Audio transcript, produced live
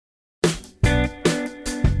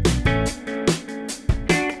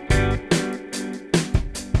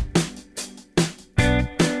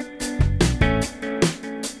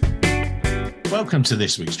Welcome to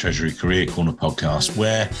this week's Treasury Career Corner podcast,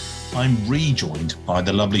 where I'm rejoined by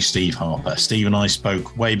the lovely Steve Harper. Steve and I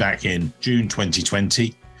spoke way back in June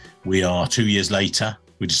 2020. We are 2 years later.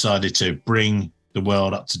 We decided to bring the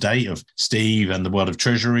world up to date of Steve and the world of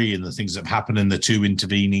Treasury and the things that have happened in the two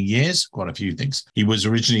intervening years, quite a few things. He was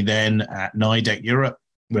originally then at NIDEC Europe.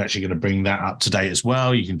 We're actually going to bring that up to date as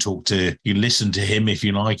well. You can listen to him if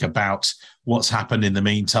you like about what's happened in the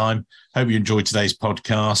meantime. Hope you enjoyed today's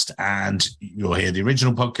podcast and you'll hear the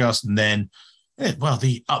original podcast and then,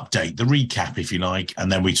 the update, the recap, if you like, and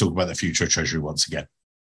then we talk about the future of Treasury once again.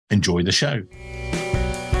 Enjoy the show.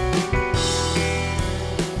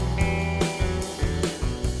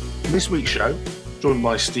 This week's show, joined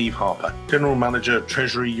by Steve Harper, General Manager,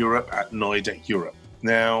 Treasury Europe at NIDEC Europe.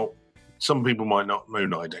 Now, some people might not know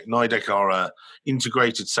NIDEC. NIDEC are an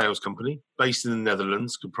integrated sales company based in the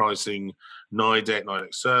Netherlands, comprising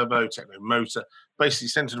NIDEC Servo, Techno Motor, basically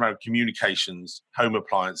centered around communications, home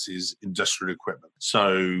appliances, industrial equipment.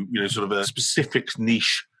 So, sort of a specific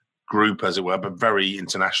niche group, as it were, but very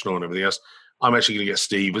international and everything else. I'm actually going to get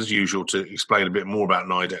Steve, as usual, to explain a bit more about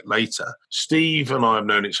NIDEC later. Steve and I have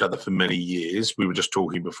known each other for many years. We were just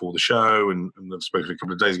talking before the show and I've spoken a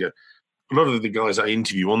couple of days ago. A lot of the guys I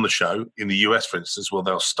interview on the show in the US, for instance,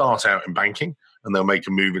 they'll start out in banking and they'll make a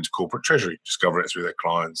move into corporate treasury, discover it through their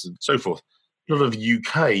clients and so forth. A lot of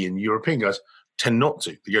UK and European guys tend not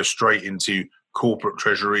to. They go straight into corporate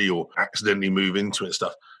treasury or accidentally move into it and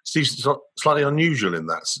stuff. Steve's slightly unusual in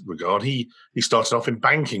that regard. He started off in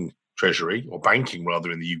banking treasury, or banking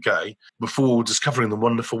rather, in the UK, before discovering the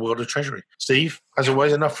wonderful world of treasury. Steve, as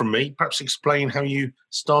always, enough from me. Perhaps explain how you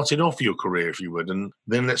started off your career, if you would, and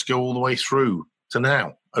then let's go all the way through to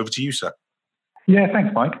now. Over to you, sir. Yeah,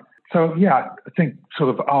 thanks, Mike. So, I think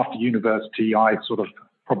sort of after university, I sort of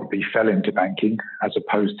probably fell into banking as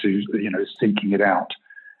opposed to, seeking it out,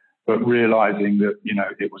 but realizing that,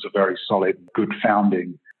 it was a very solid, good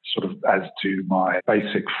founding sort of as to my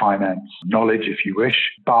basic finance knowledge, if you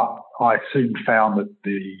wish. But I soon found that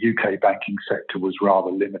the UK banking sector was rather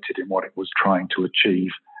limited in what it was trying to achieve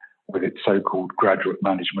with its so-called graduate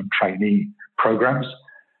management trainee programs.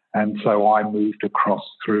 And so I moved across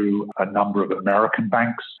through a number of American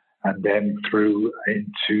banks and then through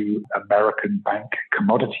into American bank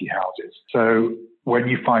commodity houses. So when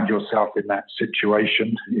you find yourself in that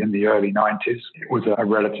situation in the early 90s, it was a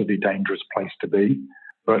relatively dangerous place to be.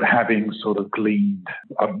 But having sort of gleaned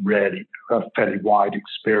a fairly wide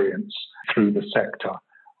experience through the sector,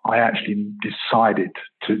 I actually decided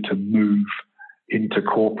to move into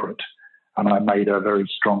corporate. And I made a very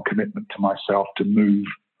strong commitment to myself to move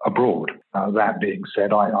abroad. That being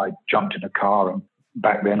said, I jumped in a car and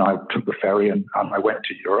back then I took the ferry and I went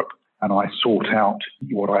to Europe and I sought out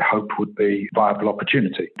what I hoped would be a viable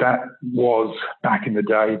opportunity. That was, back in the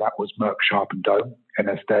day, that was Merck Sharp and Dohme,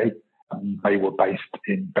 MSD. They were based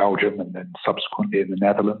in Belgium and then subsequently in the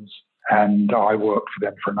Netherlands. And I worked for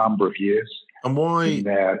them for a number of years. And why,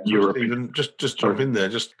 Stephen, just jump in there,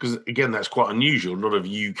 just because, again, that's quite unusual. A lot of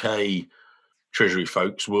UK Treasury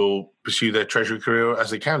folks will pursue their Treasury career as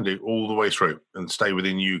they can do all the way through and stay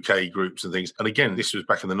within UK groups and things. And again, this was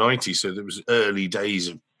back in the 90s, so there was early days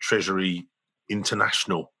of Treasury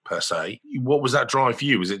International, per se. What was that drive for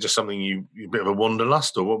you? Was it just something a bit of a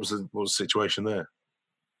wanderlust, or what was the situation there?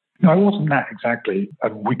 No, it wasn't that exactly.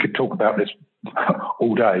 We could talk about this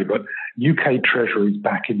all day, but UK treasuries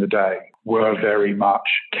back in the day were very much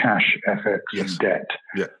cash, FX, and debt.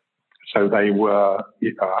 Yeah. So they were,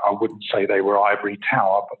 I wouldn't say they were ivory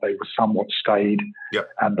tower, but they were somewhat staid,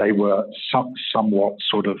 and they were somewhat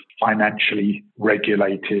sort of financially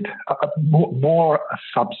regulated, more a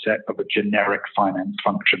subset of a generic finance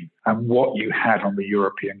function. And what you had on the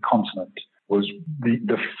European continent was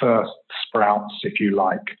the first sprouts, if you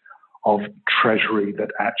like, of treasury that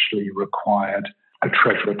actually required a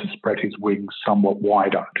treasurer to spread his wings somewhat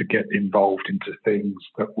wider to get involved into things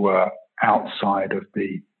that were outside of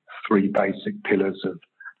the three basic pillars of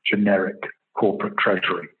generic corporate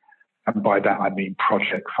treasury. And by that, I mean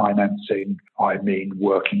project financing, I mean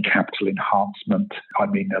working capital enhancement, I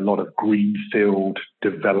mean a lot of greenfield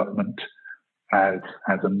development as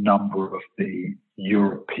a number of the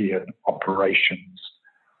European operations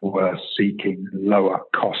were seeking lower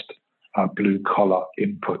cost blue-collar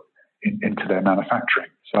input into their manufacturing.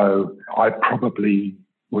 So I probably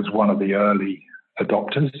was one of the early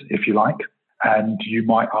adopters, if you like. And you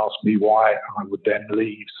might ask me why I would then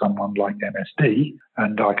leave someone like MSD,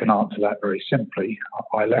 and I can answer that very simply.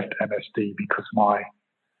 I left MSD because my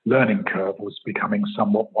learning curve was becoming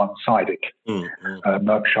somewhat one-sided.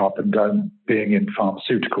 Merck Sharp and Dohme, being in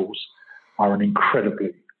pharmaceuticals, are an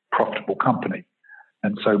incredibly profitable company.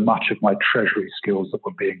 And so much of my treasury skills that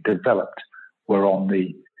were being developed were on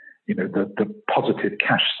the positive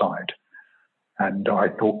cash side. And I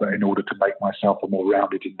thought that in order to make myself a more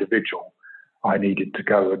rounded individual, I needed to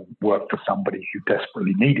go and work for somebody who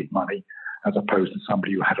desperately needed money as opposed to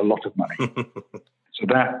somebody who had a lot of money. So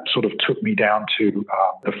that sort of took me down to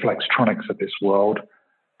the Flextronics of this world,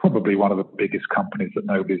 probably one of the biggest companies that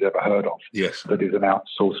nobody's ever heard of. Yes. That is an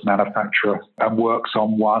outsourced manufacturer and works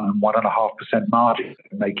on 1.5% margin,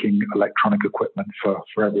 making electronic equipment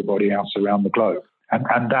for everybody else around the globe.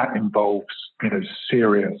 And that involves,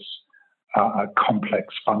 serious,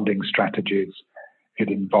 complex funding strategies. It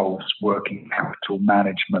involves working capital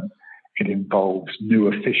management. It involves new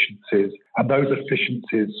efficiencies. And those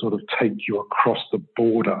efficiencies sort of take you across the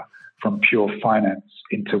border from pure finance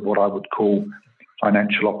into what I would call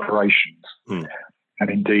financial operations. And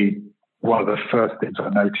indeed, one of the first things I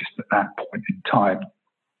noticed at that point in time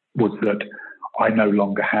was that I no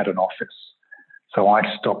longer had an office. So I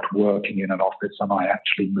stopped working in an office and I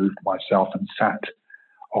actually moved myself and sat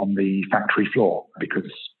on the factory floor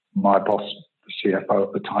because my boss, the CFO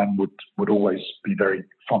at the time, would always be very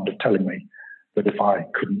fond of telling me that if I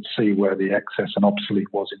couldn't see where the excess and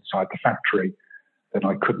obsolete was inside the factory, then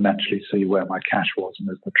I couldn't actually see where my cash was. And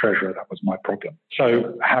as the treasurer, that was my problem.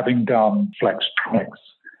 So having done Flextronics,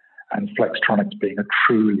 and Flextronics being a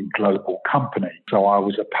truly global company, so I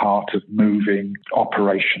was a part of moving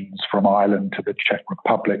operations from Ireland to the Czech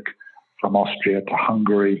Republic, from Austria to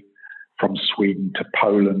Hungary, from Sweden to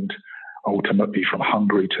Poland, ultimately from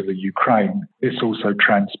Hungary to the Ukraine. This also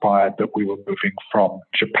transpired that we were moving from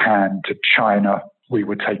Japan to China. We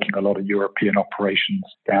were taking a lot of European operations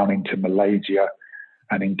down into Malaysia.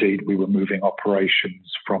 And indeed, we were moving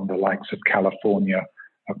operations from the likes of California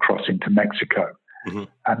across into Mexico. Mm-hmm.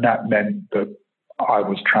 And that meant that I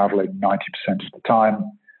was traveling 90% of the time.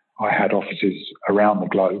 I had offices around the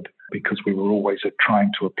globe because we were always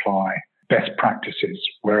trying to apply best practices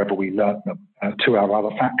wherever we learned them to our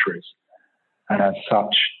other factories. And as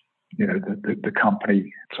such, the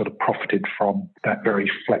company sort of profited from that very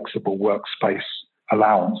flexible workspace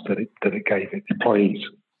allowance that it gave its employees.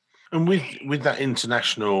 And with that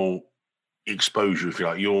international exposure, if you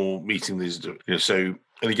like, you're meeting these, so,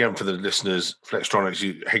 and again, for the listeners, Flextronics,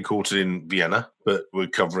 you headquartered in Vienna, but we're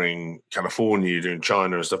covering California, you're doing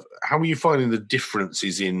China and stuff. How are you finding the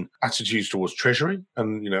differences in attitudes towards treasury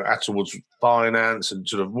and, towards finance, and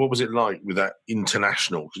sort of what was it like with that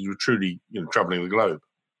international? Because you were truly, traveling the globe.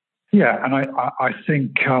 Yeah, and I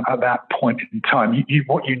think at that point in time,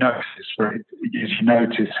 what you notice is you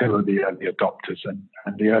notice who are the early adopters,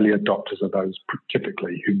 and the early adopters are those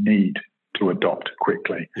typically who need to adopt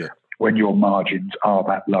quickly when your margins are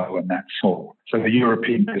that low and that small. So the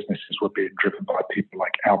European businesses were being driven by people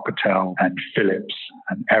like Alcatel and Philips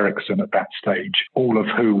and Ericsson at that stage, all of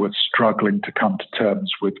who were struggling to come to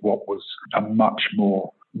terms with what was a much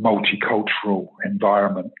more multicultural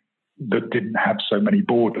environment that didn't have so many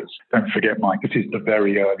borders. Don't forget, Mike, this is the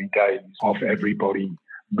very early days of everybody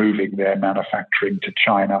moving their manufacturing to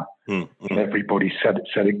China, and everybody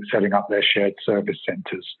setting up their shared service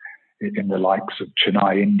centers in the likes of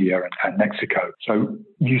Chennai, India, and Mexico. So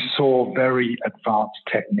you saw very advanced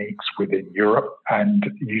techniques within Europe, and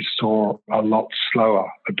you saw a lot slower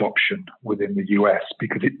adoption within the US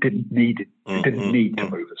because it didn't need to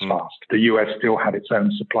move as fast. The US still had its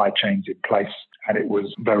own supply chains in place, and it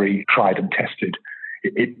was very tried and tested.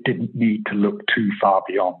 It didn't need to look too far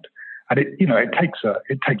beyond. And it takes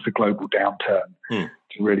a global downturn to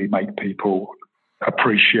really make people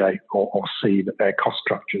appreciate or see that their cost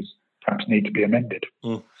structures perhaps need to be amended.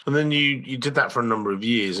 And then you did that for a number of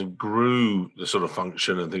years and grew the sort of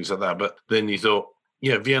function and things like that. But then you thought,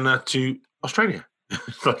 Vienna to Australia.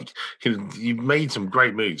 You've made some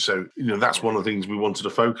great moves. So, that's one of the things we wanted to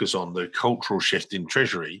focus on, the cultural shift in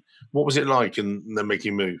treasury. What was it like in then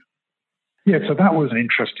making a move? Yeah, so that was an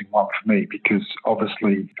interesting one for me because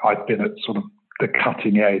obviously I'd been at sort of the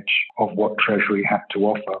cutting edge of what treasury had to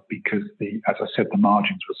offer because as I said, the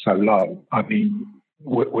margins were so low. I mean,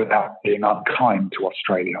 without being unkind to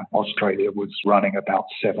Australia was running about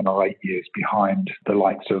 7 or 8 years behind the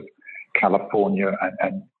likes of California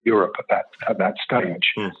and Europe at that stage.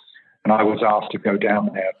 And I was asked to go down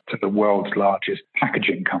there to the world's largest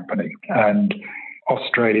packaging company. And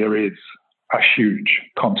Australia is a huge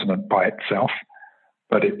continent by itself,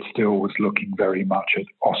 but it still was looking very much at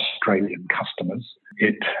Australian customers.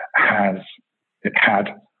 It had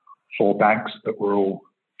 4 banks that were all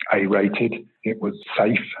A-rated. It was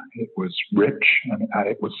safe, it was rich, and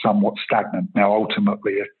it was somewhat stagnant. Now,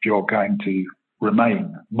 ultimately, if you're going to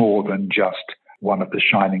remain more than just one of the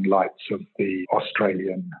shining lights of the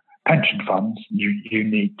Australian pension funds, you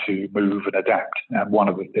need to move and adapt. And one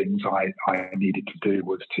of the things I needed to do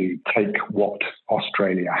was to take what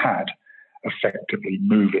Australia had, effectively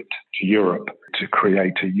move it to Europe to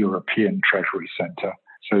create a European Treasury Centre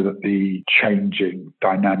so that the changing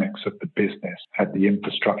dynamics of the business had the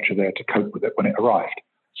infrastructure there to cope with it when it arrived.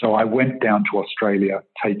 So I went down to Australia,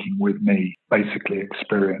 taking with me basically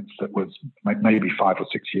experience that was maybe 5 or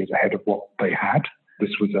 6 years ahead of what they had.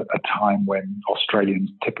 This was at a time when Australians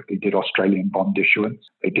typically did Australian bond issuance.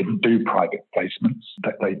 They didn't do private placements.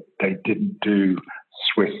 They didn't do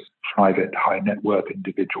Swiss private high net worth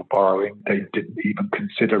individual borrowing. They didn't even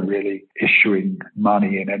consider really issuing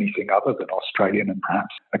money in anything other than Australian and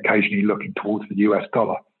perhaps occasionally looking towards the US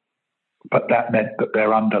dollar. But that meant that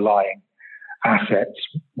their underlying assets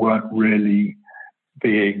weren't really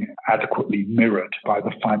being adequately mirrored by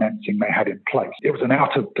the financing they had in place. It was an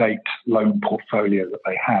out-of-date loan portfolio that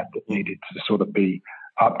they had that needed to sort of be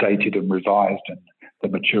updated and revised, and the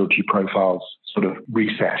maturity profiles sort of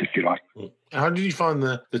reset, if you like. How did you find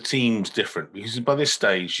the teams different? Because by this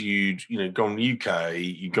stage, you'd gone UK,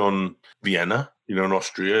 you'd gone Vienna, in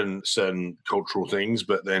Austria and certain cultural things,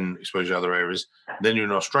 but then exposure to other areas. Then you're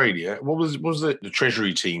in Australia. What was the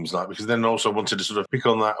treasury teams like? Because then also wanted to sort of pick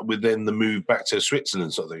on that with then the move back to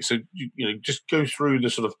Switzerland sort of thing. So, just go through the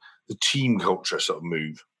sort of the team culture sort of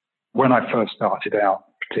move. When I first started out,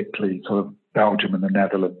 particularly sort of Belgium and the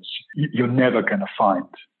Netherlands, you're never going to find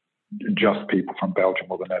just people from Belgium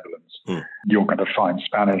or the Netherlands. You're going to find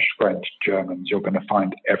Spanish, French, Germans. You're going to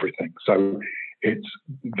find everything. So it's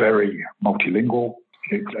very multilingual.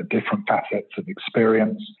 It's different facets of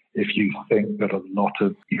experience. If you think that a lot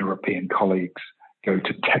of European colleagues go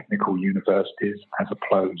to technical universities as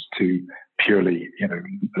opposed to purely,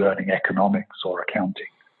 learning economics or accounting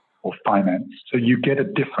or finance, so you get a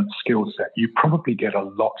different skill set. You probably get a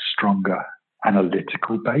lot stronger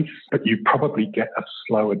analytical base, but you probably get a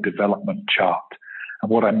slower development chart. And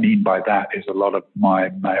what I mean by that is a lot of my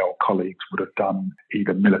male colleagues would have done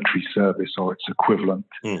either military service or its equivalent.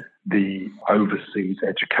 The overseas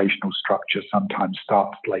educational structure sometimes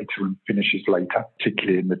starts later and finishes later,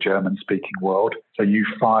 particularly in the German-speaking world. So you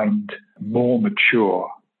find more mature,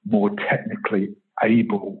 more technically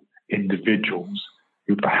able individuals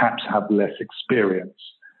who perhaps have less experience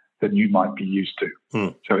than you might be used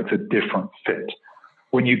to. So it's a different fit.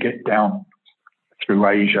 When you get down through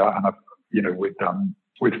Asia, and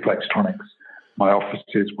with Flextronics, my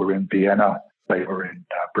offices were in Vienna, they were in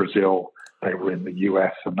Brazil, they were in the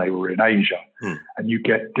US, and they were in Asia. And you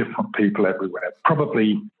get different people everywhere.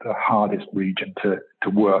 Probably the hardest region to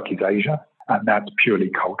work is Asia, and that's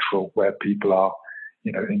purely cultural, where people are,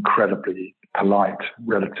 incredibly polite,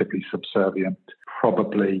 relatively subservient,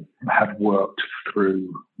 probably have worked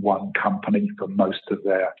through one company for most of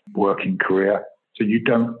their working career. So you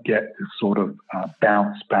don't get the sort of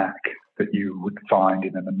bounce back that you would find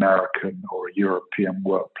in an American or a European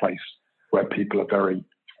workplace where people are very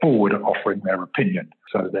forward at offering their opinion.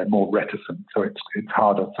 So they're more reticent. So it's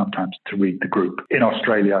harder sometimes to read the group. In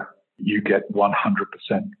Australia, you get 100%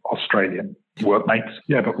 Australian workmates.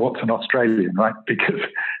 Yeah, but what's an Australian, right? Because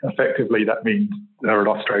effectively that means they're an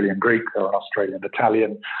Australian Greek, they're an Australian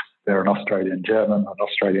Italian, they're an Australian German, an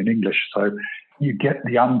Australian English. So you get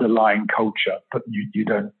the underlying culture, but you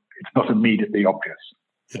don't, it's not immediately obvious.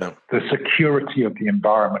 Yeah. The security of the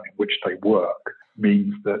environment in which they work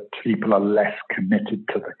means that people are less committed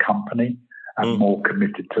to the company and more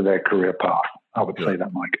committed to their career path. I would say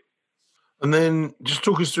that, Mike. And then just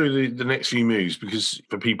talk us through the next few moves, because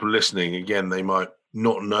for people listening, again, they might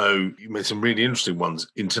not know, you made some really interesting ones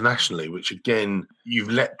internationally, which again, you've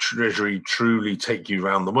let Treasury truly take you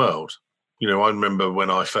around the world. I remember when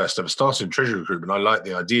I first ever started in Treasury recruitment, I liked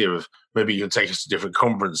the idea of maybe you could take us to different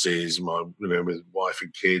conferences, with wife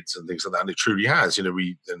and kids and things like that. And it truly has.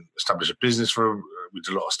 We then established a business we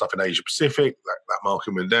did a lot of stuff in Asia Pacific. That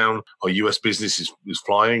market went down. Our US business is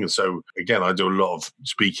flying. And so, again, I do a lot of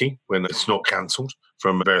speaking when it's not cancelled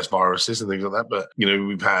from various viruses and things like that. But,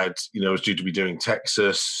 we've had, I was due to be doing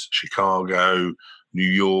Texas, Chicago, New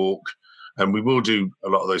York. And we will do a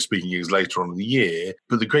lot of those speaking gigs later on in the year.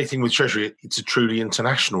 But the great thing with Treasury, it's a truly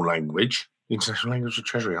international language. International language of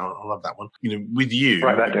Treasury. I love that one. With you.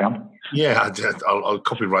 Write that down. Yeah, I'll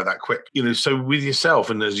copyright that quick. So with yourself,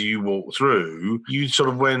 and as you walk through, you sort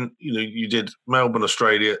of went, you did Melbourne,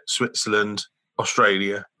 Australia, Switzerland,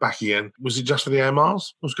 Australia, back again. Was it just for the Air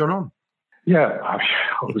Miles? What's going on? Yeah,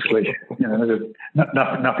 obviously,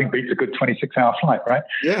 nothing beats a good 26-hour flight, right?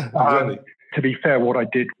 Yeah, exactly. To be fair, what I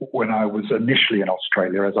did when I was initially in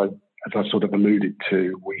Australia, as I sort of alluded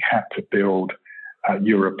to, we had to build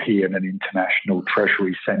European and international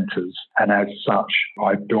treasury centres. And as such,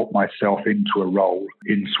 I built myself into a role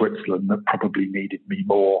in Switzerland that probably needed me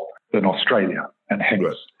more than Australia, and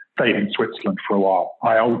hence stayed in Switzerland for a while.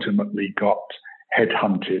 I ultimately got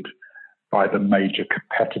headhunted by the major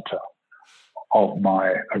competitor of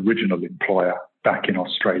my original employer back in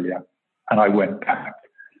Australia, and I went back.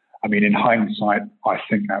 I mean, in hindsight, I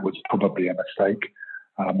think that was probably a mistake.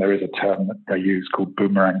 There is a term that they use called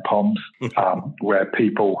boomerang palms, where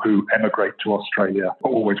people who emigrate to Australia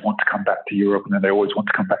always want to come back to Europe, and then they always want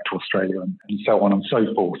to come back to Australia, and so on and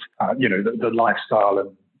so forth. The lifestyle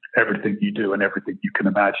and everything you do and everything you can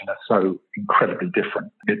imagine are so incredibly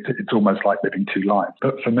different. It's almost like living two lives.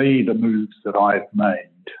 But for me, the moves that I've made,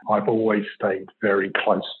 I've always stayed very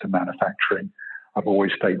close to manufacturing. I've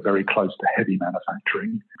always stayed very close to heavy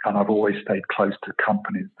manufacturing, and I've always stayed close to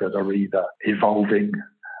companies that are either evolving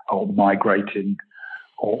or migrating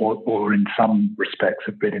or in some respects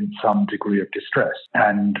have been in some degree of distress.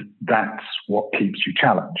 And that's what keeps you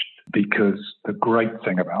challenged, because the great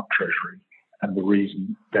thing about Treasury and the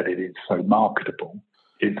reason that it is so marketable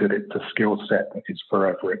is that it's a skill set that is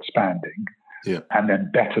forever expanding. Yeah. And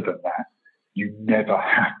then better than that, you never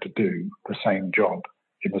have to do the same job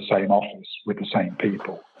in the same office with the same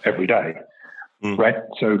people every day, right?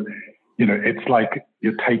 So, it's like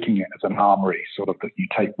you're taking it as an armory sort of that you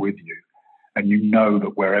take with you, and you know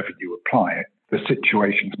that wherever you apply it, the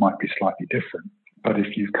situations might be slightly different. But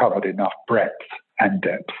if you've covered enough breadth and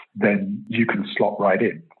depth, then you can slot right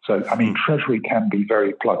in. So, I mean, Treasury can be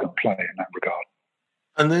very plug and play in that regard.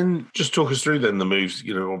 And then just talk us through then the moves,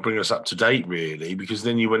 or bring us up to date really, because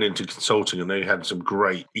then you went into consulting and they had some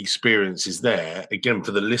great experiences there. Again,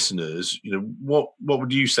 for the listeners, what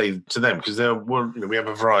would you say to them? Because we have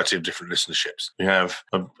a variety of different listenerships. We have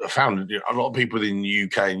I found a lot of people in the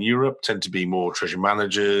UK and Europe tend to be more treasury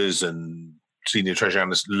managers and senior treasury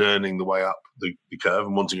analysts learning the way up the curve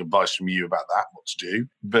and wanting advice from you about that, what to do,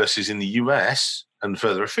 versus in the US and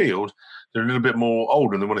further afield, they're a little bit more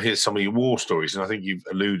older and they want to hear some of your war stories. And I think you've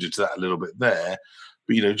alluded to that a little bit there.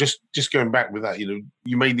 But, just going back with that, you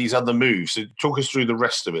made these other moves. So talk us through the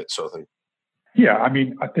rest of it sort of thing. Yeah, I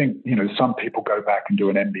mean, I think, some people go back and do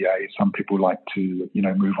an MBA. Some people like to,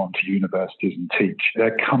 move on to universities and teach.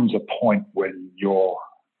 There comes a point when your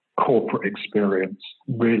corporate experience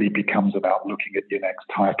really becomes about looking at your next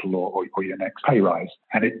title or your next pay rise.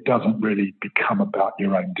 And it doesn't really become about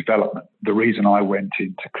your own development. The reason I went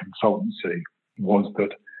into consultancy was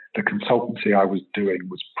that the consultancy I was doing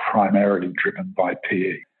was primarily driven by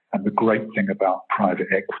PE. And the great thing about private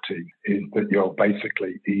equity is that you're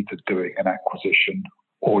basically either doing an acquisition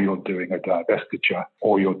or you're doing a divestiture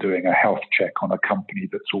or you're doing a health check on a company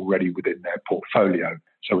that's already within their portfolio.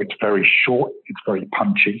 So it's very short, it's very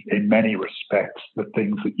punchy. In many respects, the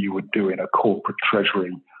things that you would do in a corporate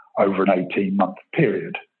treasury over an 18-month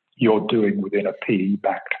period, you're doing within a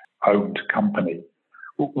PE-backed owned company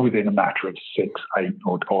within a matter of 6, 8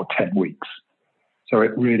 or 10 weeks. So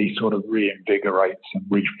it really sort of reinvigorates and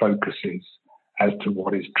refocuses as to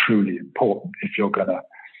what is truly important if you're going to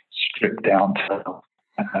strip down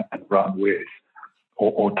and run with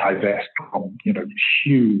or divest from,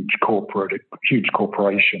 huge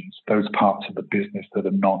corporations, those parts of the business that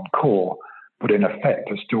are non-core, but in effect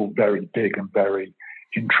are still very big and very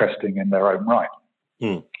interesting in their own right.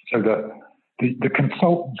 So the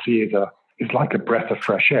consultancy is like a breath of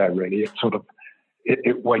fresh air, really. It sort of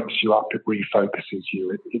it wakes you up, it refocuses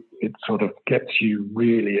you, it sort of gets you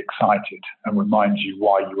really excited and reminds you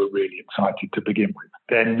why you were really excited to begin with.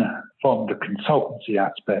 Then from the consultancy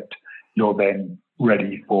aspect, you're then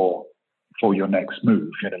ready for your next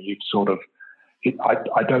move. You've sort of,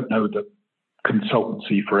 I don't know that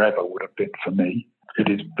consultancy forever would have been for me. It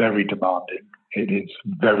is very demanding. It is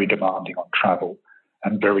very demanding on travel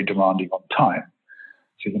and very demanding on time.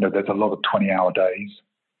 So, there's a lot of 20-hour days.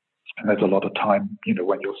 And there's a lot of time,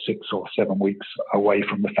 when you're 6 or 7 weeks away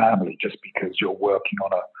from the family just because you're working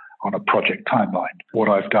on a project timeline. What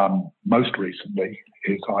I've done most recently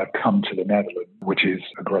is I've come to the Netherlands, which is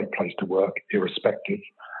a great place to work, irrespective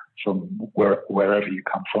from wherever you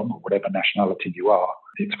come from or whatever nationality you are.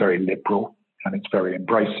 It's very liberal and it's very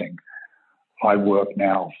embracing. I work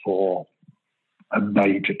now for a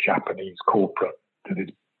major Japanese corporate that is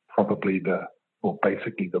probably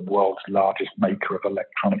basically the world's largest maker of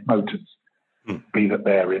electronic motors, be that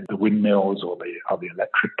they're in the windmills or the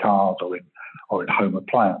electric cars or in home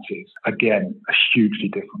appliances. Again, a hugely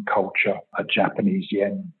different culture, a Japanese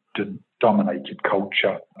yen-dominated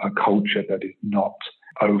culture, a culture that is not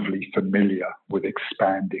overly familiar with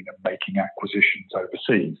expanding and making acquisitions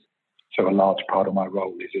overseas. So a large part of my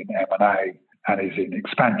role is in M&A and is in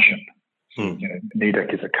expansion. Hmm.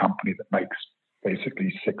 Nidec is a company that makes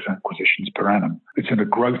basically 6 acquisitions per annum. It's in a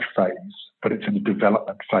growth phase, but it's in a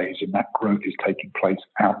development phase, and that growth is taking place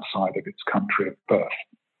outside of its country of birth.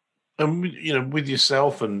 And, with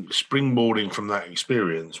yourself and springboarding from that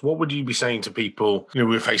experience, what would you be saying to people?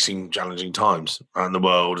 We're facing challenging times around the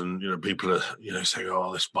world, and, people are, saying,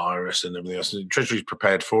 oh, this virus and everything else. And the Treasury's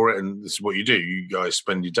prepared for it, and this is what you do. You guys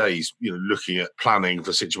spend your days, looking at planning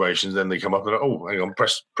for situations. Then they come up and, oh, hang on,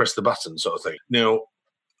 press the button sort of thing. Now,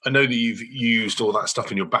 I know that you've used all that stuff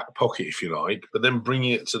in your back pocket, if you like, but then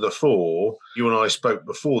bringing it to the fore, you and I spoke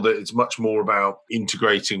before that it's much more about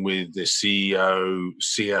integrating with the CEO,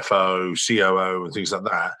 CFO, COO, and things like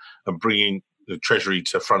that, and bringing the Treasury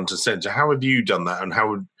to front and centre. How have you done that, and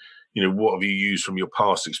what have you used from your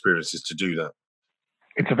past experiences to do that?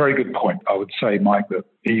 It's a very good point. I would say, Mike, that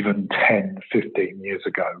even 10, 15 years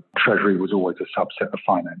ago, Treasury was always a subset of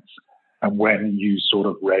finance. And when you sort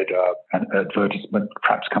of read an advertisement,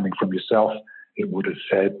 perhaps coming from yourself, it would have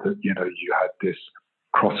said that, you had this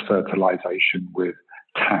cross-fertilization with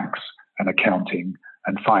tax and accounting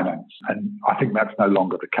and finance. And I think that's no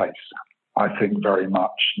longer the case. I think very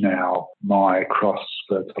much now my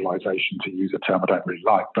cross-fertilization, to use a term I don't really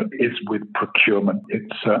like, but is with procurement.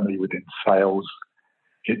 It's certainly within sales.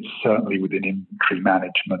 It's certainly within inventory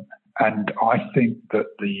management. And I think that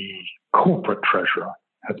the corporate treasurer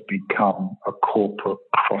has become a corporate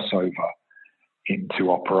crossover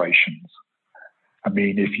into operations. I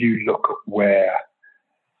mean, if you look at where,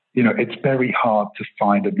 it's very hard to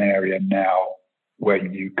find an area now where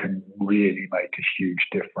you can really make a huge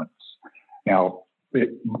difference. Now,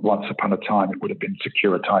 once upon a time, it would have been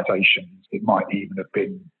securitization. It might even have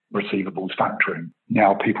been receivables factoring.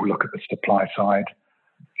 Now people look at the supply side.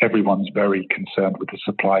 Everyone's very concerned with the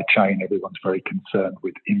supply chain. Everyone's very concerned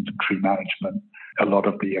with inventory management. A lot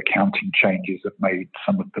of the accounting changes have made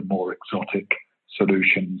some of the more exotic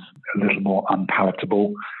solutions a little more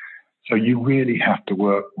unpalatable. So you really have to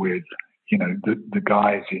work with, the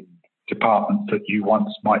guys in departments that you once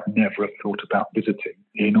might never have thought about visiting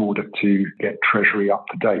in order to get Treasury up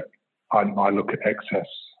to date. I look at excess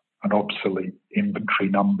and obsolete inventory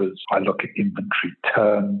numbers. I look at inventory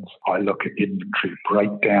turns. I look at inventory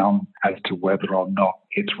breakdown as to whether or not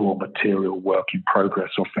it's raw material, work in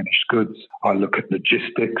progress, or finished goods. I look at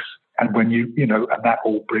logistics. And when and that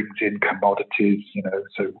all brings in commodities,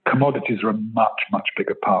 so commodities are a much, much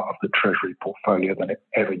bigger part of the Treasury portfolio than it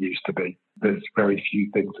ever used to be. There's very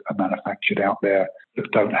few things that are manufactured out there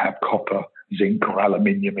that don't have copper, zinc, or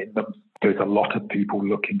aluminium in them. There's a lot of people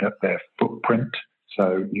looking at their footprint.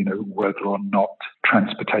 So, whether or not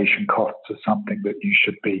transportation costs are something that you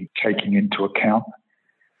should be taking into account.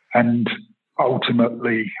 And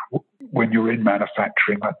ultimately, when you're in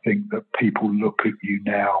manufacturing, I think that people look at you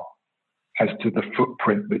now as to the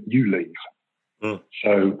footprint that you leave. Mm.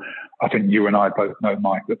 So I think you and I both know,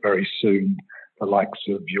 Mike, that very soon the likes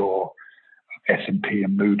of your S&P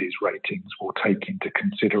and Moody's ratings will take into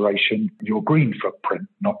consideration your green footprint,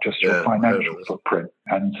 not just your financial footprint.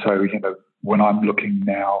 And so, when I'm looking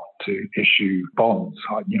now to issue bonds,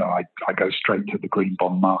 I go straight to the green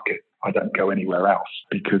bond market. I don't go anywhere else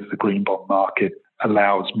because the green bond market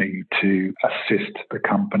allows me to assist the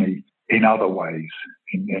company in other ways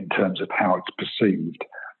in terms of how it's perceived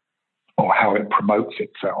or how it promotes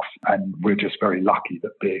itself. And we're just very lucky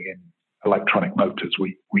that being in electronic motors,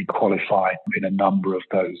 we qualify in a number of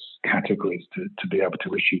those categories to be able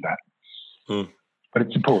to issue that. Mm. But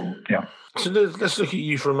it's important, yeah. So let's look at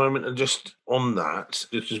you for a moment, and just on that,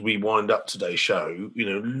 just as we wind up today's show,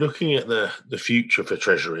 looking at the future for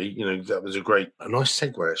Treasury, that was a nice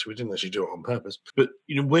segue, actually. We didn't actually do it on purpose. But,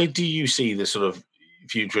 where do you see the sort of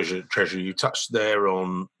future Treasury? You touched there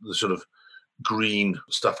on the sort of green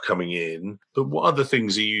stuff coming in, but what other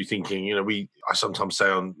things are you thinking? I sometimes say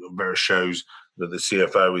on various shows that the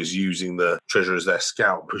CFO is using the treasurer as their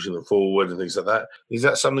scout, pushing them forward and things like that. Is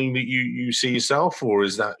that something that you see yourself, or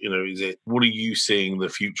is that, what are you seeing the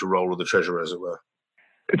future role of the treasurer, as it were?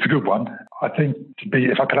 It's a good one. I think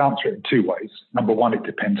if I could answer it in two ways. Number one, it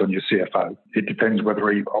depends on your CFO. It depends whether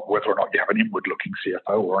or not you have an inward-looking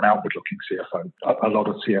CFO or an outward-looking CFO. A lot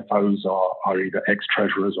of CFOs are either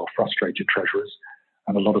ex-treasurers or frustrated treasurers,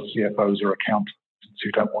 and a lot of CFOs are accountants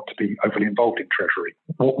who don't want to be overly involved in treasury.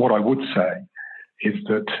 What I would say is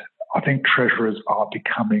that I think treasurers are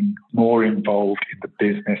becoming more involved in the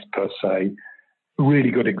business per se. A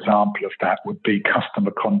really good example of that would be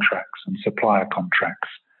customer contracts and supplier contracts.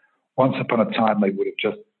 Once upon a time, they would have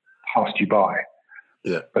just passed you by.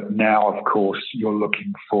 Yeah. But now, of course, you're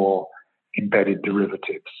looking for embedded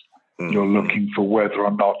derivatives. You're looking for whether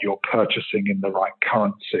or not you're purchasing in the right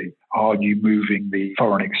currency. Are you moving the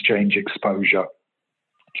foreign exchange exposure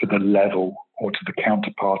to the level or to the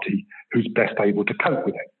counterparty who's best able to cope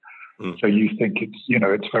with it? So you think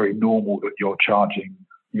it's very normal that you're charging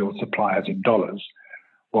your suppliers in dollars.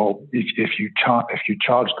 Well, if you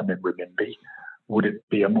charge them in renminbi, would it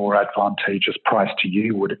be a more advantageous price to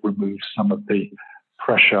you? Would it remove some of the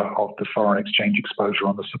pressure of the foreign exchange exposure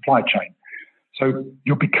on the supply chain? So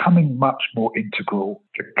you're becoming much more integral.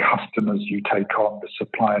 The customers you take on, the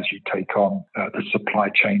suppliers you take on, the supply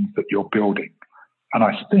chains that you're building. And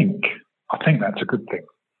I think that's a good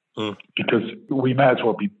thing because we may as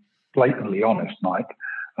well be blatantly honest, Mike.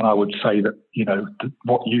 And I would say that,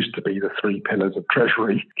 what used to be the three pillars of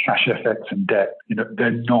treasury, cash, FX, and debt,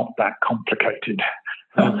 they're not that complicated.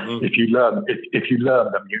 If you learn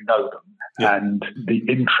them, you know them. Yeah. And the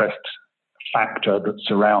interest factor that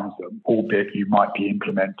surrounds them, albeit you might be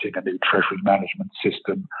implementing a new treasury management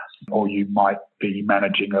system, or you might be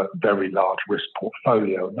managing a very large risk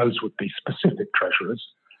portfolio, and those would be specific treasurers.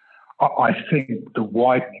 I think the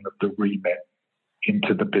widening of the remit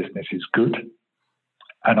into the business is good.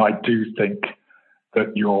 And I do think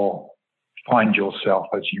that you'll find yourself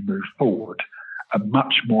as you move forward a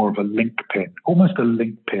much more of a linchpin, almost a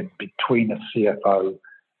linchpin between a CFO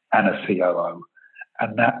and a COO.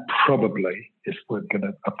 And that probably, if we're going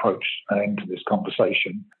to approach an end to this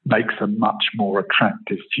conversation, makes a much more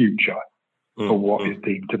attractive future for what is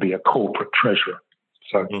deemed to be a corporate treasurer.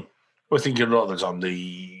 So, I think a lot of the time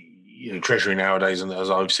treasury nowadays, and as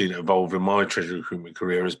I've seen it evolve in my treasury recruitment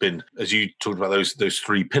career, has been, as you talked about, those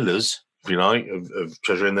three pillars, if you like, of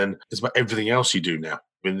treasury, and then it's about everything else you do now.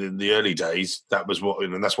 In the early days, that was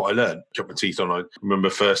and that's what I learned. Cut my teeth on. I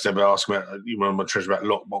remember first ever asking one of my treasurer about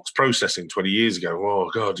lockbox processing 20 years ago. Oh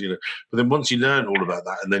God, But then once you learn all about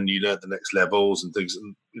that, and then you learn the next levels and things,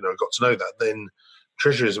 and got to know that, then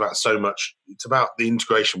treasury is about so much. It's about the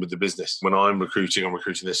integration with the business. When I'm recruiting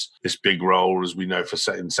this big role, as we know,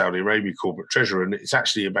 in Saudi Arabia, corporate treasurer, and it's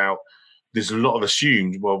actually about. There's a lot of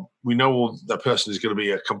assumed. Well, we know that person is going to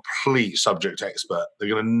be a complete subject expert. They're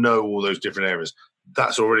going to know all those different areas.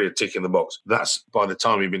 That's already a tick in the box. That's by the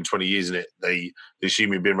time you've been 20 years in it, they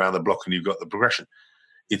assume you've been around the block and you've got the progression.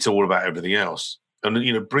 It's all about everything else.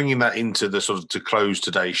 And, bringing that into the sort of to close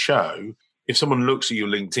today's show, if someone looks at your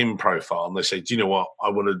LinkedIn profile and they say, do you know what, I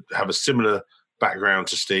want to have a similar background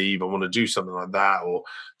to Steve, I want to do something like that, or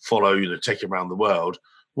follow, take it around the world,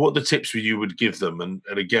 what are the tips you would give them? And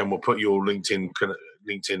again, we'll put your LinkedIn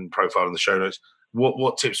profile in the show notes.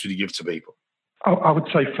 What tips would you give to people? I would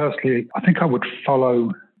say, firstly, I think I would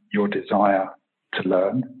follow your desire to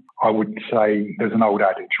learn. I would say there's an old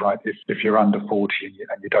adage, right? If you're under 40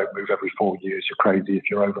 and you don't move every 4 years, you're crazy. If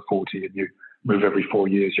you're over 40 and you move every 4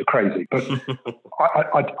 years, you're crazy. But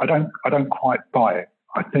I don't quite buy it.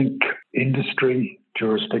 I think industry,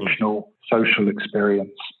 jurisdictional, social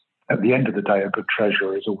experience, at the end of the day, a good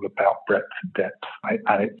treasurer is all about breadth and depth, right?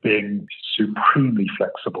 And it's being supremely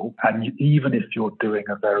flexible. And even if you're doing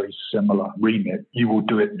a very similar remit, you will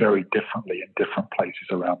do it very differently in different places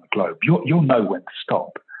around the globe. You'll know when to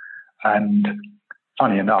stop. And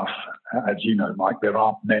funny enough, as you know, Mike, there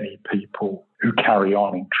aren't many people who carry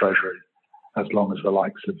on in treasury as long as the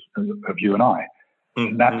likes of you and I.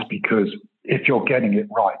 And that's because if you're getting it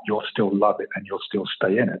right, you'll still love it and you'll still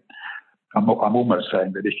stay in it. I'm almost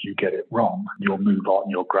saying that if you get it wrong, you'll move on,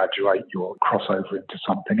 you'll graduate, you'll cross over into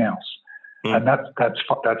something else. And that's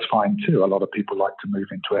fine too. A lot of people like to move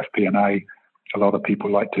into FP&A. A lot of people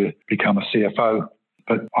like to become a CFO.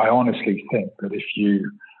 But I honestly think that if you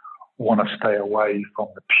want to stay away from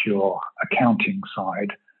the pure accounting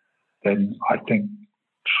side, then I think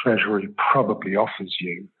Treasury probably offers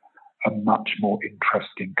you a much more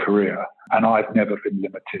interesting career. And I've never been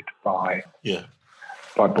limited by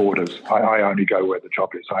borders. I only go where the job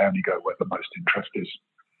is. I only go where the most interest is.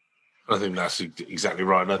 I think that's exactly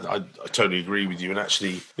right. And I totally agree with you. And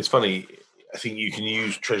actually, it's funny. I think you can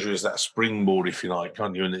use treasury as that springboard, if you like,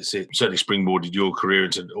 can't you? And it certainly springboarded your career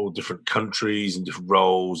into all different countries and different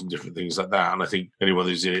roles and different things like that. And I think anyone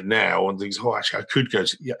who's in it now and thinks, oh, actually, I could go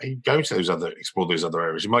to explore those other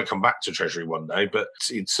areas. You might come back to treasury one day, but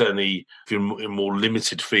it's certainly, if you're in more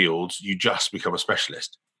limited fields, you just become a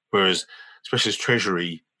specialist. Whereas specialist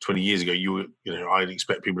treasury 20 years ago, I'd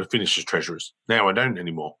expect people to finish as treasurers. Now I don't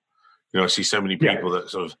anymore. I see so many people that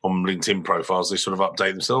sort of on LinkedIn profiles, they sort of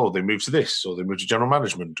update themselves, or they move to this, or they move to general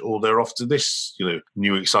management, or they're off to this,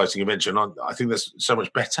 new exciting adventure. And I think that's so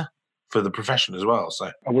much better for the profession as well.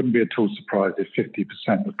 So I wouldn't be at all surprised if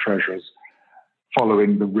 50% of treasurers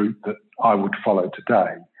following the route that I would follow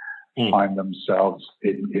today find themselves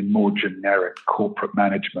in more generic corporate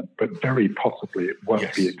management, but very possibly it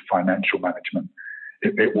won't be in financial management.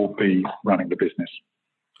 It will be running the business.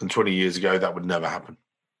 And 20 years ago, that would never happen.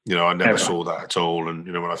 I never saw that at all. And,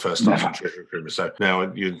 when I first started in treasury recruitment. So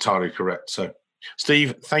now you're entirely correct. So,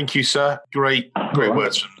 Steve, thank you, sir. Great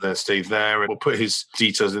words from there, Steve, there. And we'll put his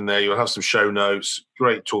details in there. You'll have some show notes.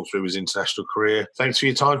 Great talk through his international career. Thanks for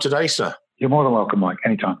your time today, sir. You're more than welcome, Mike.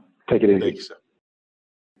 Anytime. Take it easy. Thank you, sir.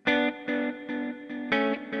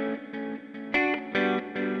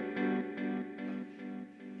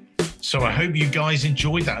 So I hope you guys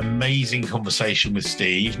enjoyed that amazing conversation with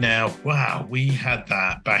Steve. Now, wow, we had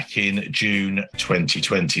that back in June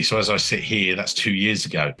 2020. So as I sit here, that's 2 years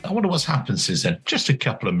ago. I wonder what's happened since then. Just a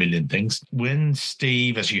couple of million things. When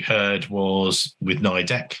Steve, as you heard, was with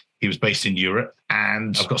Nidec, he was based in Europe,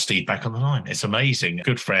 and I've got Steve back on the line. It's amazing.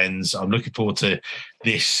 Good friends. I'm looking forward to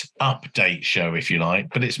this update show, if you like,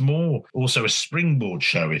 but it's more also a springboard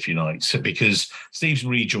show, if you like, because Steve's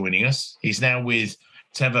rejoining us. He's now with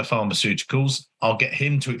Teva Pharmaceuticals. I'll get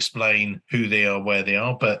him to explain who they are, where they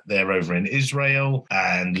are, but they're over in Israel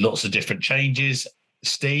and lots of different changes.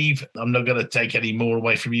 Steve, I'm not going to take any more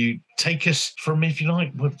away from you. Take us from, if you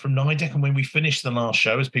like, from Nidec, and when we finish the last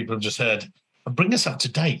show, as people have just heard, bring us up to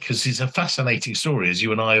date, because it's a fascinating story, as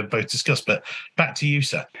you and I have both discussed. But back to you,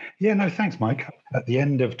 sir. Yeah, no, thanks, Mike. At the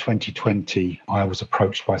end of 2020, I was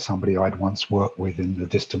approached by somebody I'd once worked with in the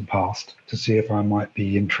distant past to see if I might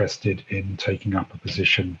be interested in taking up a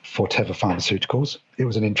position for Teva Pharmaceuticals. It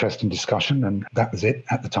was an interesting discussion, and that was it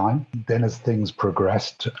at the time. Then as things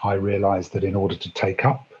progressed, I realized that in order to take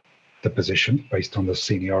up the position based on the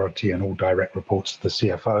seniority, and all direct reports to the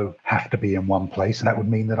CFO have to be in one place. And that would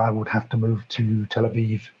mean that I would have to move to Tel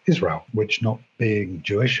Aviv, Israel, which, not being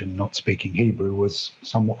Jewish and not speaking Hebrew, was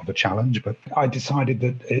somewhat of a challenge. But I decided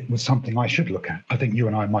that it was something I should look at. I think you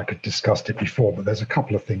and I, Mike, had discussed it before, but there's a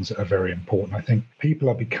couple of things that are very important. I think people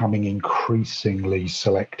are becoming increasingly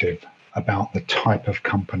selective about the type of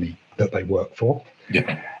company that they work for.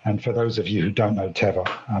 Yeah. And for those of you who don't know Teva,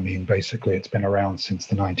 I mean, basically it's been around since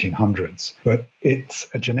the 1900s, but it's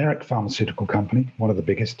a generic pharmaceutical company, one of the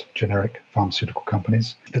biggest generic pharmaceutical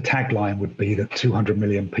companies. The tagline would be that 200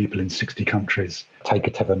 million people in 60 countries take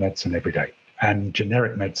a Teva medicine every day. And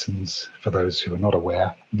generic medicines, for those who are not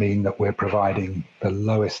aware, mean that we're providing the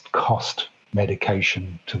lowest cost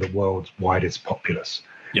medication to the world's widest populace.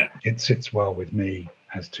 Yeah. It sits well with me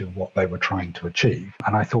as to what they were trying to achieve.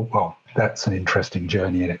 And I thought, well, that's an interesting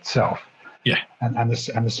journey in itself. Yeah. And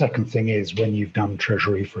the second thing is, when you've done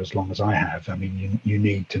Treasury for as long as I have, I mean, you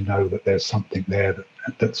need to know that there's something there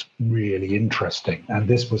that's really interesting. And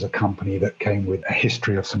this was a company that came with a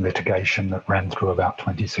history of some litigation that ran through about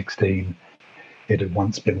 2016. It had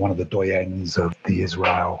once been one of the doyens of the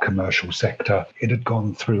Israel commercial sector. It had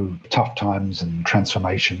gone through tough times and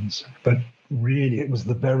transformations, but really it was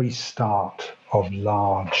the very start of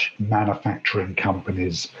large manufacturing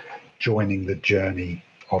companies joining the journey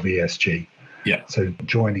of ESG. Yeah. So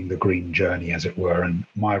joining the green journey, as it were, and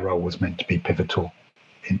my role was meant to be pivotal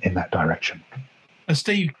in that direction. And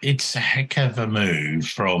Steve, it's a heck of a move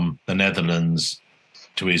from the Netherlands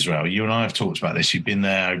to Israel. You and I have talked about this. You've been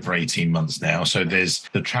there over 18 months now. So there's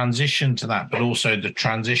the transition to that, but also the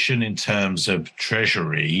transition in terms of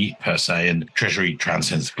Treasury per se, and Treasury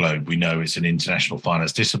transcends the globe. We know it's an international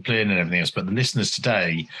finance discipline and everything else, but the listeners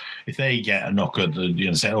today, if they get a knock at the,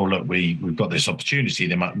 and say, oh, look, we've got this opportunity,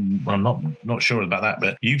 they might, well, I'm not sure about that,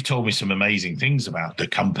 but you've told me some amazing things about the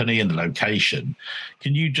company and the location.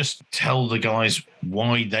 Can you just tell the guys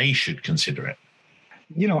why they should consider it?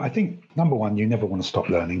 You know, I think, number one, you never want to stop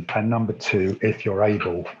learning. And number two, if you're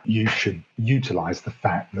able, you should utilize the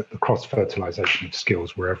fact that the cross-fertilization of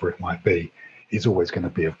skills, wherever it might be, is always going to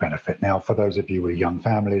be of benefit. Now, for those of you with young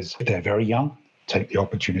families, if they're very young, take the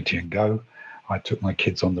opportunity and go. I took my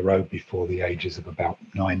kids on the road before the ages of about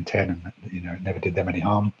 9, 10, and, it never did them any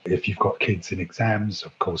harm. If you've got kids in exams,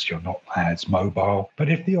 of course, you're not as mobile. But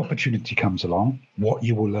if the opportunity comes along, what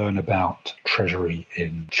you will learn about Treasury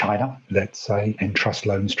in China, let's say, in trust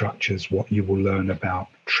loan structures, what you will learn about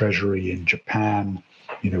Treasury in Japan,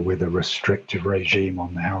 with a restrictive regime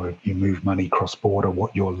on how you move money cross-border,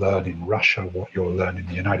 what you'll learn in Russia, what you'll learn in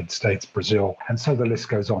the United States, Brazil, and so the list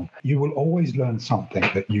goes on. You will always learn something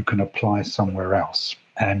that you can apply somewhere else.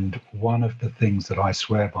 And one of the things that I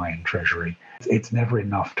swear by in Treasury, it's never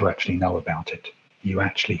enough to actually know about it. You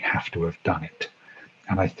actually have to have done it.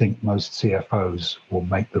 And I think most CFOs will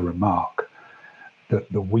make the remark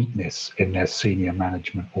that the weakness in their senior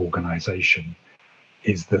management organization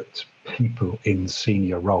is that people in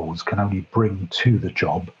senior roles can only bring to the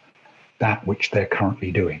job that which they're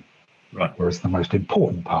currently doing. Right. Whereas the most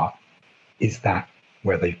important part is that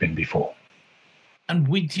where they've been before? And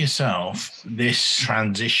with yourself, this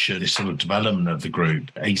transition, this sort of development of the group,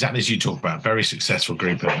 exactly as you talk about, very successful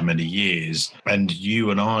group over many years. And you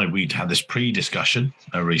and I, we'd had this pre-discussion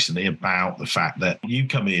recently about the fact that you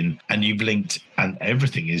come in and you've linked, and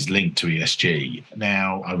everything is linked to ESG.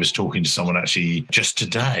 Now, I was talking to someone actually just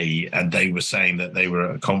today, and they were saying that they were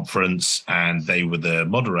at a conference and they were the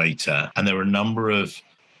moderator, and there were a number of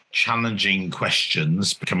challenging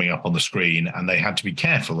questions coming up on the screen, and they had to be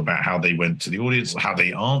careful about how they went to the audience, how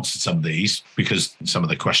they answered some of these, because some of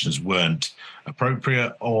the questions weren't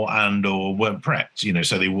appropriate or weren't prepped,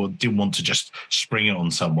 so they didn't want to just spring it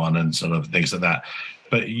on someone and sort of things like that.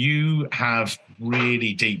 But you have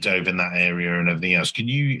really deep dove in that area and everything else. Can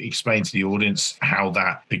you explain to the audience how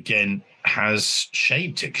that, again, has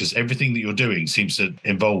shaped it? Because everything that you're doing seems to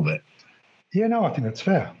involve it. Yeah, no, I think that's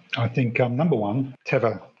fair. I think, number one,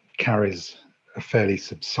 Teva carries a fairly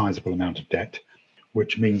sizable amount of debt,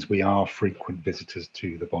 which means we are frequent visitors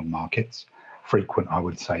to the bond markets. Frequent, I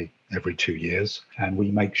would say, every 2 years. And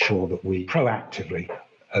we make sure that we proactively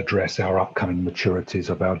address our upcoming maturities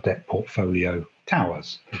of our debt portfolio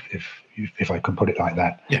towers, if I can put it like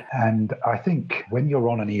that. Yeah. And I think when you're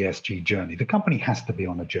on an ESG journey, the company has to be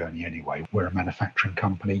on a journey anyway. We're a manufacturing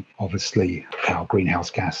company. Obviously, our greenhouse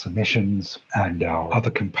gas emissions and our other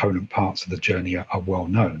component parts of the journey are well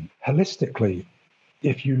known. Holistically,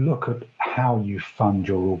 if you look at how you fund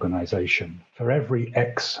your organization, for every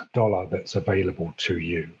X dollar that's available to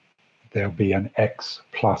you, there'll be an X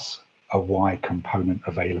plus a Y component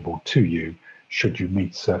available to you should you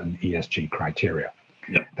meet certain ESG criteria.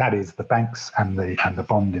 Yep. That is, the banks and the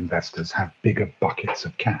bond investors have bigger buckets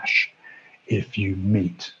of cash if you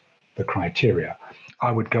meet the criteria.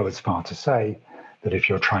 I would go as far to say that if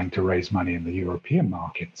you're trying to raise money in the European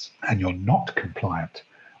markets and you're not compliant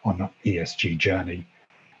on an ESG journey,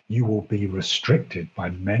 you will be restricted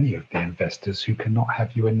by many of the investors who cannot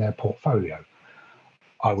have you in their portfolio.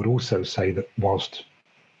 I would also say that whilst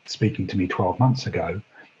speaking to me 12 months ago,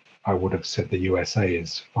 I would have said the USA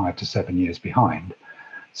is 5 to 7 years behind.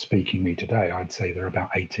 Speaking me today, I'd say they're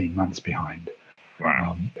about 18 months behind.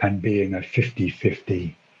 Wow. And being a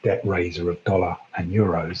 50-50 debt raiser of dollar and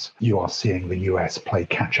euros, you are seeing the US play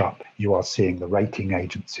catch up. You are seeing the rating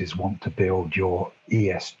agencies want to build your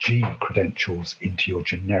ESG credentials into your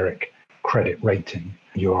generic credit rating.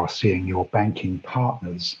 You are seeing your banking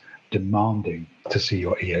partners demanding to see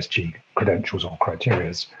your ESG credentials or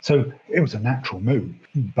criteria. So it was a natural move.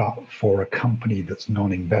 But for a company that's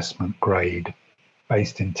non-investment grade,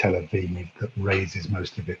 based in Tel Aviv, that raises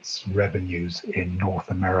most of its revenues in North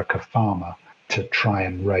America pharma, to try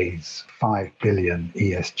and raise 5 billion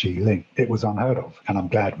ESG linked, it was unheard of. And I'm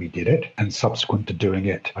glad we did it. And subsequent to doing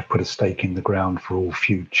it, I put a stake in the ground for all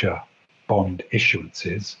future bond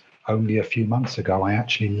issuances. Only a few months ago, I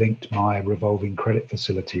actually linked my revolving credit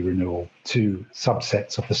facility renewal to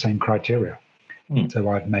subsets of the same criteria. So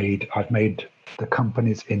I've made the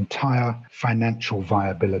company's entire financial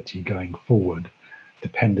viability going forward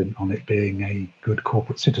dependent on it being a good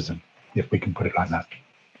corporate citizen, if we can put it like that.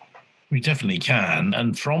 We definitely can.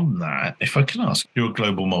 And from that, if I can ask, you're a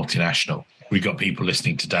global multinational. We've got people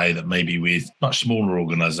listening today that may be with much smaller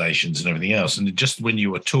organizations and everything else. And just when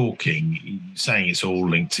you were talking, saying it's all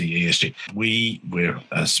linked to ESG, we're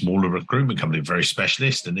a smaller recruitment company, very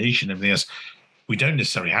specialist and niche and everything else. We don't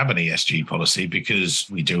necessarily have an ESG policy because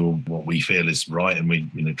we do what we feel is right, and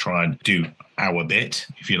we try and do our bit,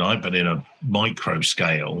 if you like, but in a micro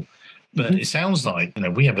scale. But it sounds like,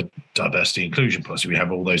 we have a diversity inclusion policy. We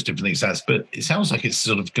have all those different things. But it sounds like it's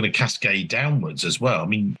sort of going to cascade downwards as well. I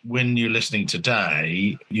mean, when you're listening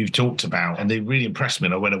today, you've talked about, and they really impressed me,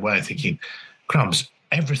 and I went away thinking, crumbs,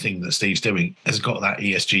 everything that Steve's doing has got that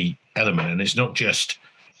ESG element. And it's not just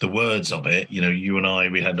the words of it. You and I,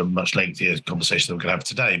 we had a much lengthier conversation than we're going to have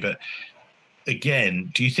today. But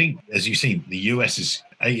again, do you think, as you see, the US is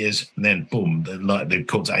 8 years and then boom, they've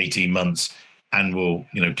caught to 18 months and will,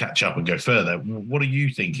 catch up and go further? What are you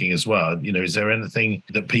thinking as well? Is there anything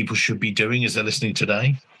that people should be doing as they're listening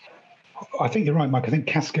today? I think you're right, Mike. I think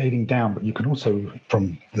cascading down, but you can also,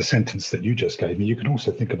 from the sentence that you just gave me, you can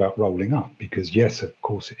also think about rolling up, because yes, of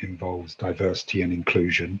course, it involves diversity and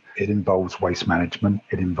inclusion. It involves waste management.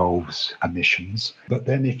 It involves emissions. But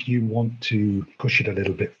then if you want to push it a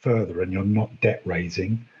little bit further and you're not debt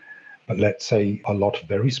raising, but let's say a lot of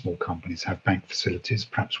very small companies have bank facilities,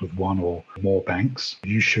 perhaps with one or more banks,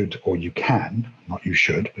 you should, or you can, not you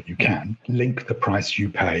should, but you can, link the price you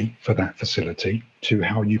pay for that facility to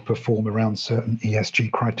how you perform around certain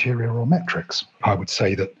ESG criteria or metrics. I would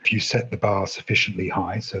say that if you set the bar sufficiently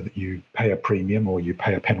high so that you pay a premium or you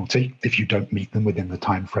pay a penalty if you don't meet them within the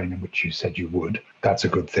time frame in which you said you would, that's a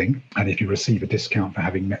good thing. And if you receive a discount for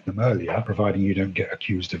having met them earlier, providing you don't get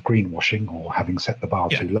accused of greenwashing or having set the bar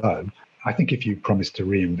too low, I think if you promise to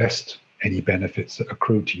reinvest any benefits that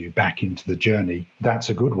accrue to you back into the journey,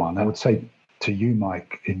 that's a good one. I would say to you,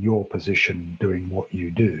 Mike, in your position doing what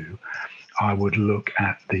you do, I would look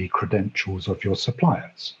at the credentials of your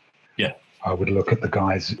suppliers. Yeah. I would look at the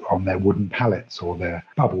guys on their wooden pallets or their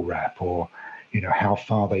bubble wrap, or, how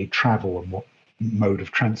far they travel and what mode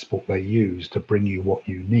of transport they use to bring you what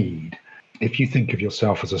you need. If you think of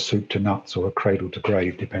yourself as a soup to nuts or a cradle to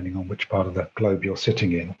grave, depending on which part of the globe you're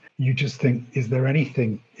sitting in, you just think, is there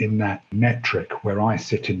anything in that metric where I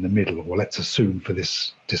sit in the middle, or let's assume for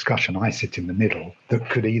this discussion, I sit in the middle, that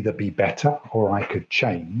could either be better or I could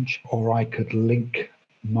change, or I could link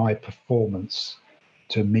my performance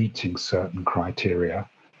to meeting certain criteria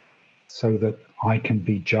so that I can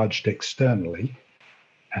be judged externally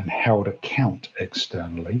and held account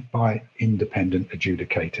externally by independent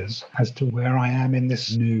adjudicators as to where I am in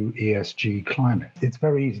this new ESG climate. It's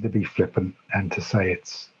very easy to be flippant and to say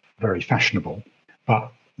it's very fashionable,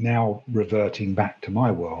 but now reverting back to my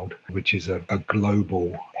world, which is a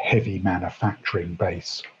global heavy manufacturing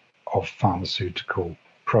base of pharmaceutical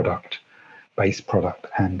product, base product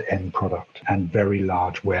and end product, and very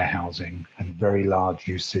large warehousing and very large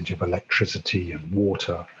usage of electricity and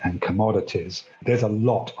water and commodities, there's a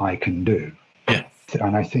lot I can do. Yeah.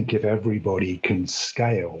 And I think if everybody can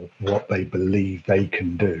scale what they believe they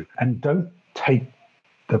can do and don't take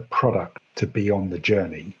the product to be on the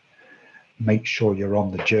journey, make sure you're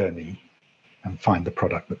on the journey and find the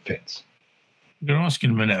product that fits. I'm going to ask you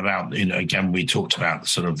in a minute about, again, we talked about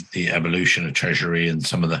sort of the evolution of Treasury and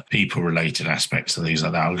some of the people-related aspects and things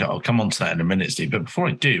like that. I'll come on to that in a minute, Steve. But before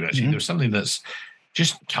I do, actually, there's something that's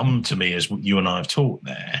just come to me as you and I have talked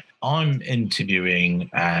there. I'm interviewing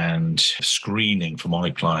and screening for my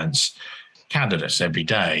clients candidates every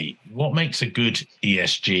day. What makes a good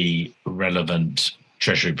ESG relevant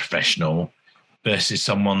Treasury professional versus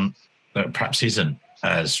someone that perhaps isn't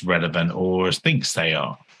as relevant or as thinks they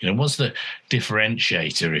are? What's the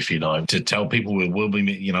differentiator, if you like, to tell people we'll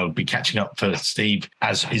be catching up for Steve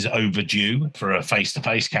as is overdue for a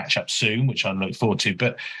face-to-face catch-up soon, which I look forward to.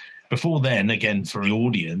 But before then, again, for the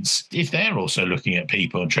audience, if they're also looking at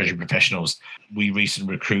people and Treasury professionals, we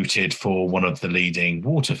recently recruited for one of the leading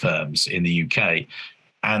water firms in the UK.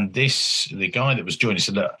 And the guy that was joining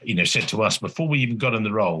said to us before we even got in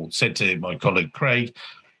the role, said to my colleague Craig,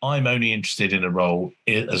 I'm only interested in a role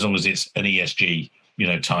as long as it's an ESG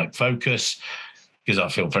type focus, because I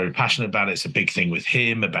feel very passionate about it. It's a big thing with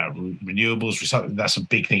him about renewables, recycling. That's a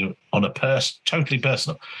big thing on a totally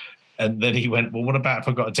personal. And then he went, well, what about if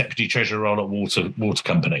I've got a deputy treasurer role at water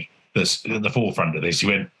company that's at the forefront of this? He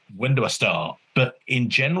went, when do I start? But in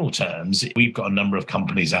general terms, we've got a number of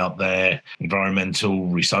companies out there, environmental,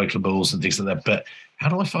 recyclables and things like that. But how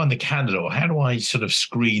do I find the candidate, or how do I sort of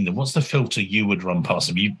screen them? What's the filter you would run past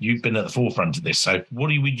them? You've been at the forefront of this. So what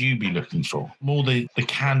would you be looking for? More the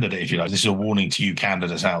candidate, if you like. This is a warning to you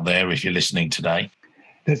candidates out there if you're listening today.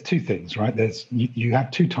 There's two things, right? You have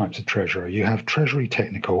two types of treasurer. You have Treasury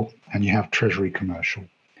technical and you have Treasury commercial.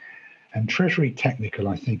 And Treasury technical,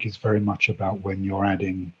 I think, is very much about when you're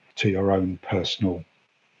adding to your own personal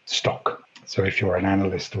stock. So if you're an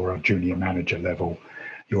analyst or a junior manager level,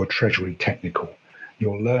 you're Treasury technical.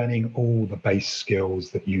 You're learning all the base skills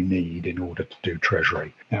that you need in order to do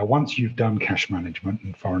Treasury. Now, once you've done cash management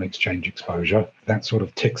and foreign exchange exposure, that sort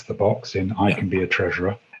of ticks the box in I can be a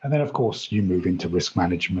treasurer. And then, of course, you move into risk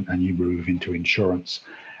management and you move into insurance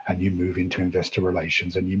and you move into investor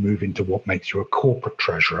relations and you move into what makes you a corporate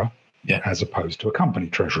treasurer as opposed to a company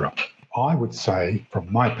treasurer. I would say,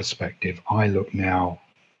 from my perspective, I look now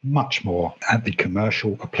much more at the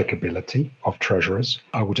commercial applicability of treasurers.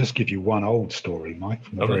 I will just give you one old story, Mike,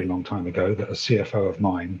 from a very long time ago, that a CFO of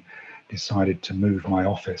mine decided to move my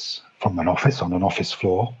office from an office on an office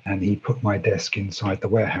floor, and he put my desk inside the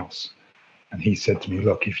warehouse. And he said to me,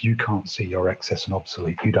 look, if you can't see your excess and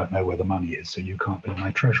obsolete, you don't know where the money is, so you can't be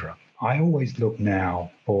my treasurer. I always look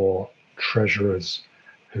now for treasurers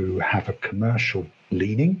who have a commercial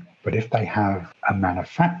leaning, but if they have a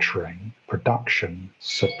manufacturing, production,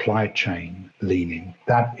 supply chain leaning,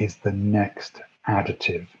 that is the next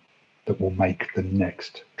additive that will make the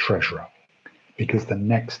next treasurer. Because the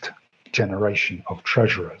next generation of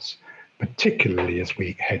treasurers, particularly as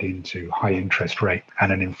we head into high interest rate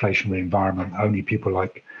and an inflationary environment, only people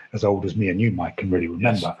like as old as me and you, Mike, can really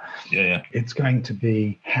remember. Yes. Yeah. It's going to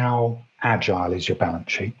be how agile is your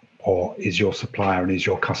balance sheet, or is your supplier and is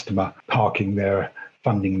your customer parking their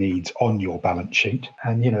funding needs on your balance sheet?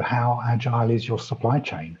 And, how agile is your supply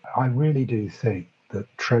chain? I really do think that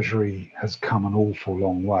Treasury has come an awful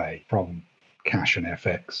long way from cash and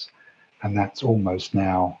FX. And that's almost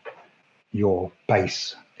now your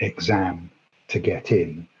base exam to get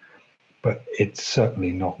in. But it's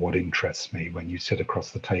certainly not what interests me when you sit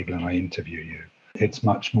across the table and I interview you. It's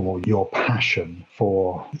much more your passion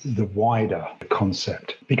for the wider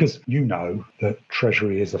concept, because you know that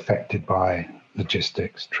Treasury is affected by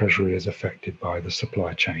logistics, Treasury is affected by the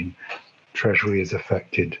supply chain, Treasury is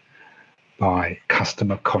affected by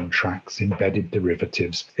customer contracts, embedded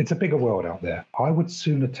derivatives. It's a bigger world out there. I would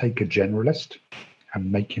sooner take a generalist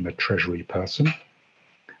and make him a Treasury person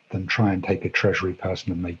than try and take a Treasury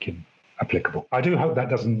person and make him applicable. I do hope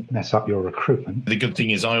that doesn't mess up your recruitment. The good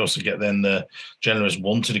thing is I also get then the generalists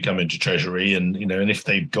wanted to come into Treasury and, and if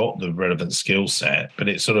they've got the relevant skill set, but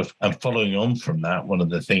it's sort of, and following on from that, one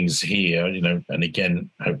of the things here, and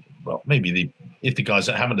again, well, maybe if the guys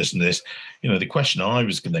that haven't listened to this, the question I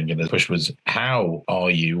was then going to push was, how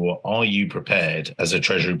are you prepared as a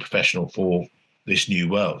Treasury professional for this new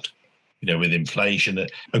world? With inflation.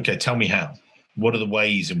 Okay, tell me how. What are the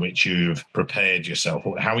ways in which you've prepared yourself?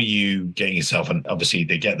 How are you getting yourself? And obviously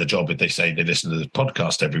they get the job if they say they listen to the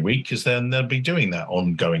podcast every week, because then they'll be doing that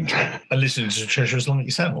ongoing job and listening to treasurers like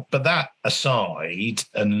yourself. But that aside,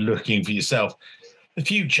 and looking for yourself, the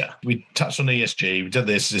future. We touched on ESG. We did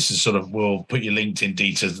this. This is sort of, we'll put your LinkedIn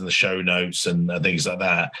details in the show notes and things like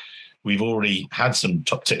that. We've already had some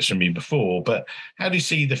top tips from you before, but how do you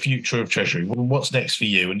see the future of Treasury? What's next for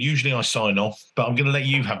you? And usually I sign off, but I'm going to let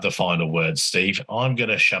you have the final words, Steve. I'm going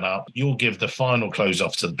to shut up. You'll give the final close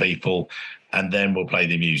off to the people, and then we'll play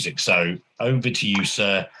the music. So over to you,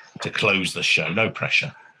 sir, to close the show. No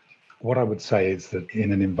pressure. What I would say is that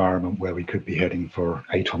in an environment where we could be heading for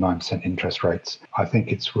 8 or 9% interest rates, I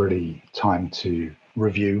think it's really time to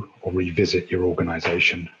review or revisit your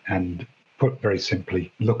organization and, put very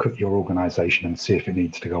simply, look at your organization and see if it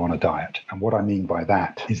needs to go on a diet. And what I mean by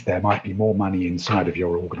that is there might be more money inside of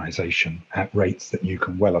your organization at rates that you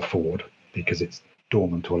can well afford because it's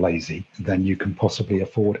dormant or lazy than you can possibly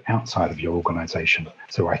afford outside of your organization.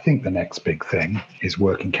 So I think the next big thing is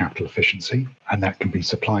working capital efficiency. And that can be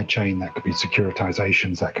supply chain, that could be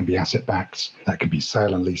securitizations, that can be asset backs, that can be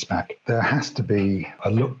sale and lease back. There has to be a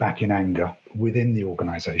look back in anger within the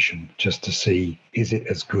organization just to see, is it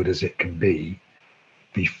as good as it can be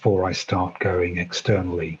before I start going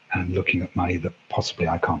externally and looking at money that possibly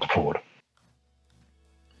I can't afford.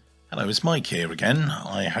 Hello, it's Mike here again.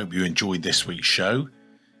 I hope you enjoyed this week's show.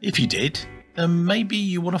 If you did, then maybe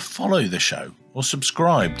you want to follow the show or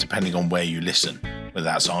subscribe depending on where you listen, whether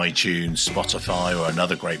that's iTunes, Spotify, or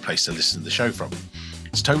another great place to listen to the show from.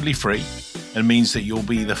 It's totally free and means that you'll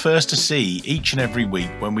be the first to see each and every week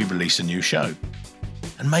when we release a new show.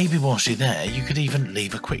 And maybe whilst you're there, you could even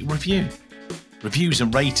leave a quick review. Reviews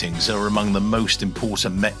and ratings are among the most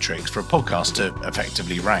important metrics for a podcast to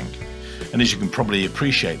effectively rank. And as you can probably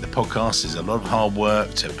appreciate, the podcast is a lot of hard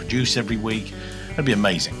work to produce every week. It'd be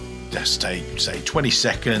amazing. Just take, say, 20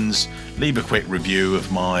 seconds, leave a quick review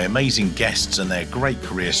of my amazing guests and their great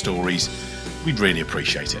career stories. We'd really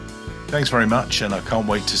appreciate it. Thanks very much, and I can't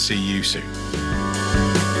wait to see you soon.